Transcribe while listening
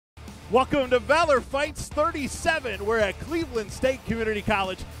Welcome to Valor Fights 37. We're at Cleveland State Community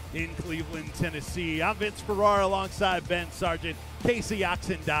College in Cleveland, Tennessee. I'm Vince Ferrara alongside Ben Sargent, Casey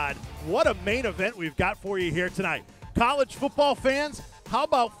Oxendod. What a main event we've got for you here tonight. College football fans, how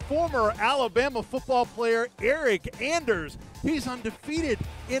about former Alabama football player Eric Anders? He's undefeated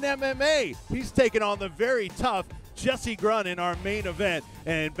in MMA. He's taking on the very tough Jesse Grun in our main event.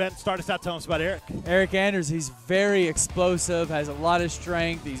 And Ben, start us out telling us about Eric. Eric Anders, he's very explosive, has a lot of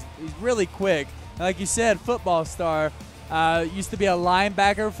strength. He's really quick. Like you said, football star. Used to be a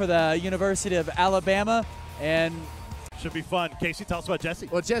linebacker for the University of Alabama, and should be fun. Casey, tell us about Jesse.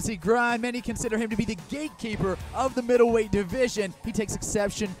 Well, Jesse Grun, many consider him to be the gatekeeper of the middleweight division. He takes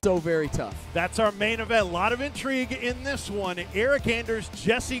exception, so very tough. That's our main event. A lot of intrigue in this one. Eric Anders,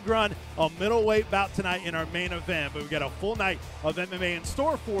 Jesse Grun, a middleweight bout tonight in our main event. But we've got a full night of MMA in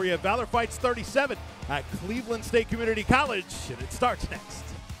store for you. Valor Fights 37 at Cleveland State Community College, and it starts next.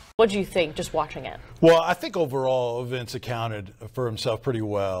 What do you think just watching it? Well, I think overall Vince accounted for himself pretty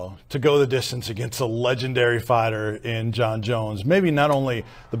well to go the distance against a legendary fighter in Jon Jones. Maybe not only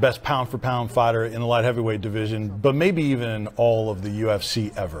the best pound-for-pound fighter in the light heavyweight division, but maybe even in all of the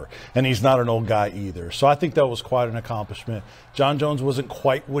UFC ever. And he's not an old guy either. So I think that was quite an accomplishment. Jon Jones wasn't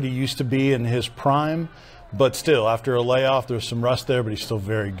quite what he used to be in his prime, but still, after a layoff, there was some rust there, but he's still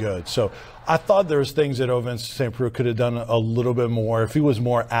very good. So I thought there was things that Vince St. Preux could have done a little bit more. If he was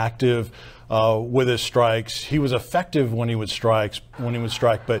more active with his strikes, he was effective when he would strike,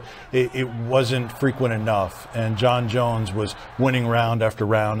 but it wasn't frequent enough. And Jon Jones was winning round after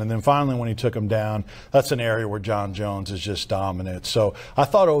round. And then finally, when he took him down, that's an area where Jon Jones is just dominant. So I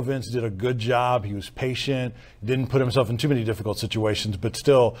thought Vince did a good job. He was patient, didn't put himself in too many difficult situations, but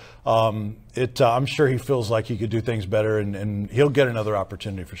still, I'm sure he feels like he could do things better, and he'll get another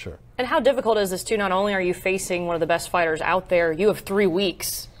opportunity for sure. And how difficult is this, too? Not only are you facing one of the best fighters out there, you have 3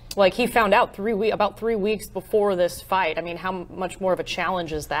 weeks. Like, he found out about 3 weeks before this fight. I mean, how much more of a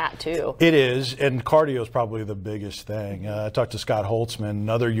challenge is that, too? It is, and cardio is probably the biggest thing. I talked to Scott Holtzman,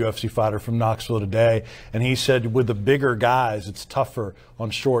 another UFC fighter from Knoxville today, and he said with the bigger guys, it's tougher on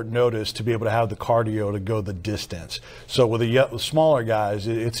short notice to be able to have the cardio to go the distance. So with the smaller guys,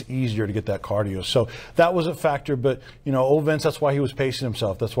 it's easier to get that cardio. So that was a factor, but, you know, Vince, that's why he was pacing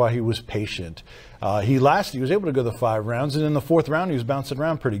himself. That's why he was patient. He was able to go the 5 rounds, and in the 4th round, he was bouncing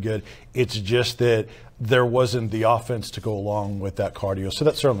around pretty good. It's just that there wasn't the offense to go along with that cardio, so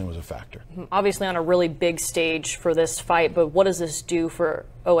that certainly was a factor. Obviously on a really big stage for this fight, but what does this do for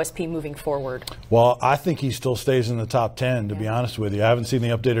OSP moving forward? Well, I think he still stays in the top 10, to be honest with you. I haven't seen the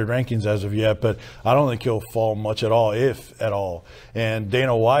updated rankings as of yet, but I don't think he'll fall much at all, if at all. And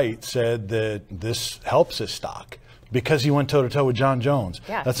Dana White said that this helps his stock, because he went toe-to-toe with Jon Jones.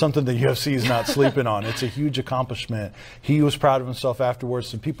 Yeah. That's something the UFC is not sleeping on. It's a huge accomplishment. He was proud of himself afterwards.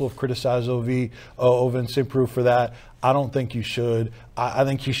 Some people have criticized Vince St. Preux for that. I don't think you should. I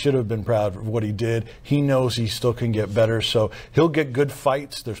think he should have been proud of what he did. He knows he still can get better, so he'll get good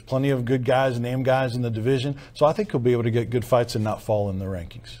fights. There's plenty of good guys, name guys in the division, so I think he'll be able to get good fights and not fall in the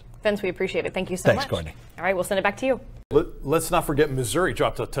rankings. Vince, we appreciate it. Thank you so much. Thanks, Courtney. All right, we'll send it back to you. Let's not forget Missouri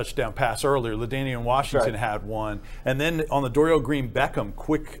dropped a touchdown pass earlier. LaDainian Washington had one. And then on the Dorial Green Beckham,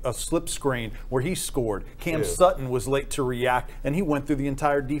 a slip screen where he scored. Cam Sutton was late to react, and he went through the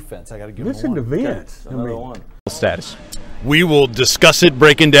entire defense. I got to give him one. Listen to Vince. Another one. Status. We will discuss it,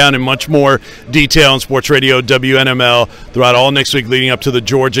 breaking down in much more detail on Sports Radio WNML throughout all next week leading up to the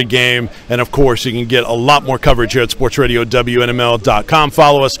Georgia game. And, of course, you can get a lot more coverage here at sportsradiownnml.com.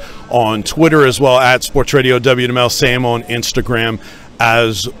 Follow us on Twitter as well at Sports Radio WNML. Same on Instagram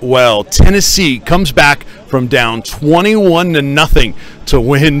as well. Tennessee comes back from down 21-0 to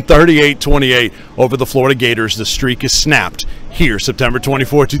win 38-28 over the Florida Gators. The streak is snapped here September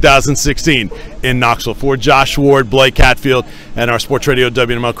 24, 2016 in Knoxville. For Josh Ward, Blake Hatfield, and our Sports Radio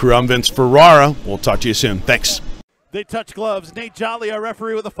WNML crew, I'm Vince Ferrara. We'll talk to you soon. Thanks. They touch gloves. Nate Jolly, our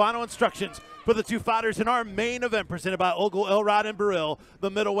referee, with the final instructions for the 2 fighters in our main event presented by Ogle, Elrod, and Burrill.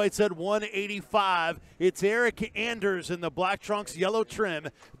 The middleweights at 185. It's Eric Anders in the black trunks, yellow trim.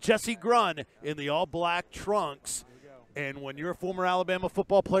 Jesse Grun in the all-black trunks. And when you're a former Alabama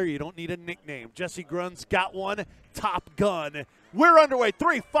football player, you don't need a nickname. Jesse Grun's got one. Top Gun. We're underway.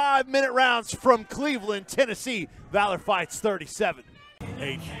 3 5-minute rounds from Cleveland, Tennessee. Valor Fights 37.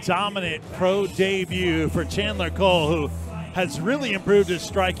 A dominant pro debut for Chandler Cole, who has really improved his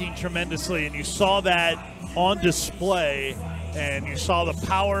striking tremendously, and you saw that on display, and you saw the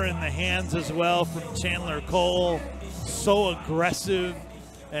power in the hands as well from Chandler Cole. So aggressive,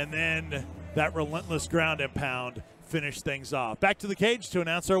 and then that relentless ground and pound finished things off. Back to the cage to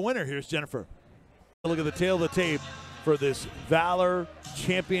announce our winner. Here's Jennifer. Look at the tail of the tape. for this Valor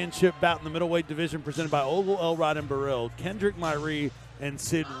Championship bout in the middleweight division presented by Ogle, Elrod, and Burrill. Kendrick Myrie and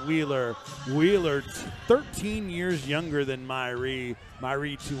Sid Wheeler. Wheeler 13 years younger than Myrie.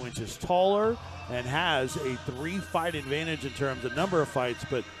 Myrie 2 inches taller and has a 3-fight advantage in terms of number of fights,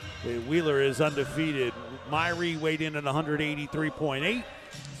 but Wheeler is undefeated. Myrie weighed in at 183.8.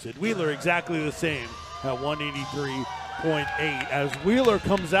 Sid Wheeler exactly the same at 183.8 as Wheeler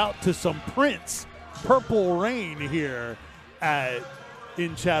comes out to some Prince Purple Rain here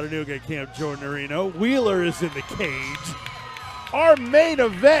in Chattanooga Camp Jordan Arena. Wheeler is in the cage. Our main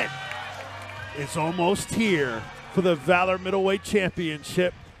event is almost here for the Valor Middleweight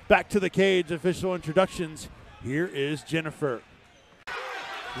Championship. Back to the cage, official introductions. Here is Jennifer.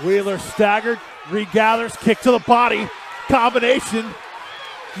 Wheeler staggered, regathers, kick to the body, combination.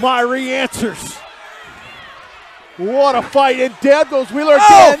 Myrie answers. What a fight, and down goes Wheeler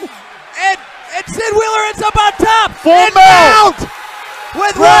again. And Sid Wheeler ends up on top. Full mount.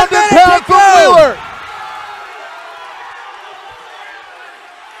 With Round 1 and minute pound to from go. Wheeler.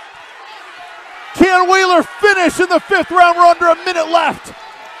 Can Wheeler finish in the 5th round? We're under a minute left.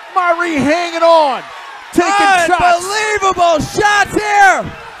 Myrie hanging on, taking shots. Unbelievable shots here.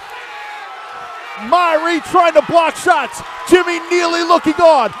 Myrie trying to block shots. Jimmy Neely looking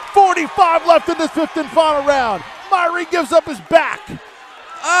on. 45 left in this 5th and final round. Myrie gives up his back.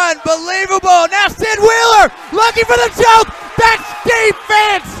 Unbelievable. Now Sid Wheeler looking for the choke. That's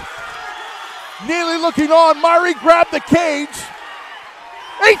defense. Neely looking on. Myrie grabbed the cage.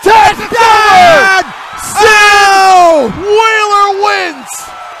 He ties it down. Sid Wheeler wins.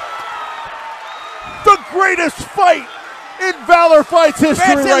 The greatest fight in Valor Fights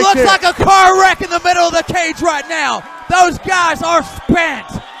history. Vince, it looks like a car wreck in the middle of the cage right now. Those guys are spent.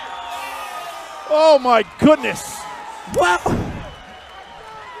 Oh my goodness. Wow.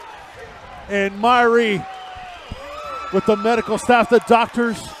 And Myrie with the medical staff, the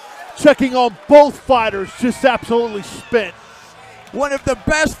doctors checking on both fighters, just absolutely spent. One of the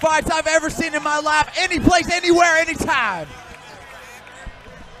best fights I've ever seen in my life, any place, anywhere, anytime.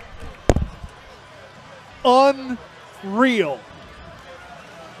 Unreal.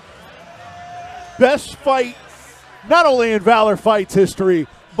 Best fight, not only in Valor Fights history,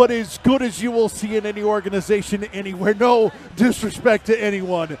 but as good as you will see in any organization anywhere. No disrespect to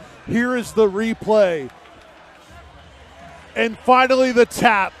anyone. Here is the replay. And finally the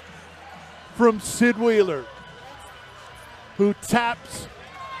tap from Sid Wheeler, who taps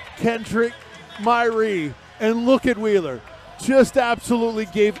Kendrick Myrie. And look at Wheeler. Just absolutely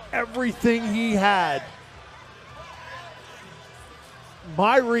gave everything he had.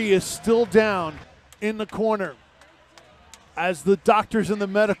 Myrie is still down in the corner as the doctors and the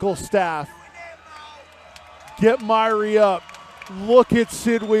medical staff get Myrie up. Look at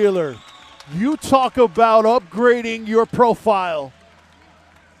Sid Wheeler. You talk about upgrading your profile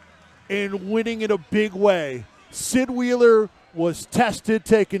and winning in a big way. Sid Wheeler was tested,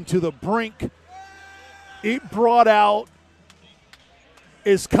 taken to the brink. It brought out,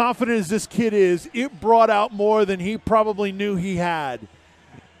 as confident as this kid is, it brought out more than he probably knew he had.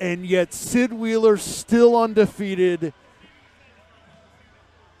 And yet Sid Wheeler still undefeated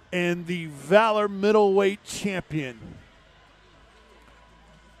and the Valor middleweight champion.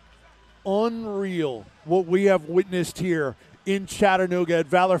 Unreal what we have witnessed here in Chattanooga at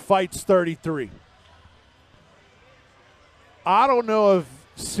Valor Fights 33. I don't know if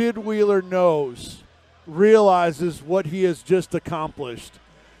Sid Wheeler realizes what he has just accomplished.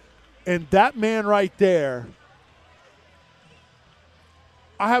 And that man right there,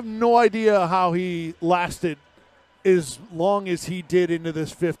 I have no idea how he lasted as long as he did into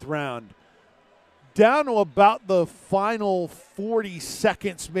this 5th round. Down to about the final 40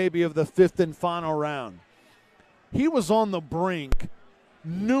 seconds maybe of the 5th and final round. He was on the brink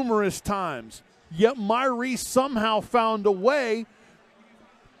numerous times, yet Myrie somehow found a way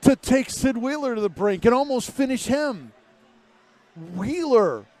to take Sid Wheeler to the brink and almost finish him.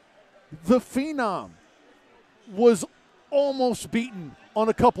 Wheeler, the phenom, was almost beaten on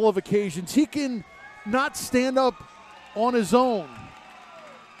a couple of occasions. He can not stand up on his own.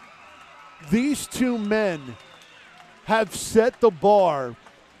 These two men have set the bar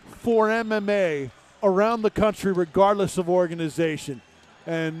for MMA around the country regardless of organization.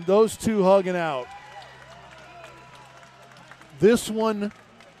 And those two hugging out. This one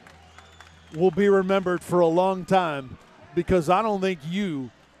will be remembered for a long time because I don't think you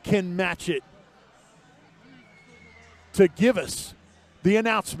can match it. To give us the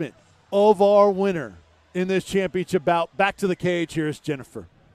announcement of our winner in this championship bout, back to the cage, here's Jennifer.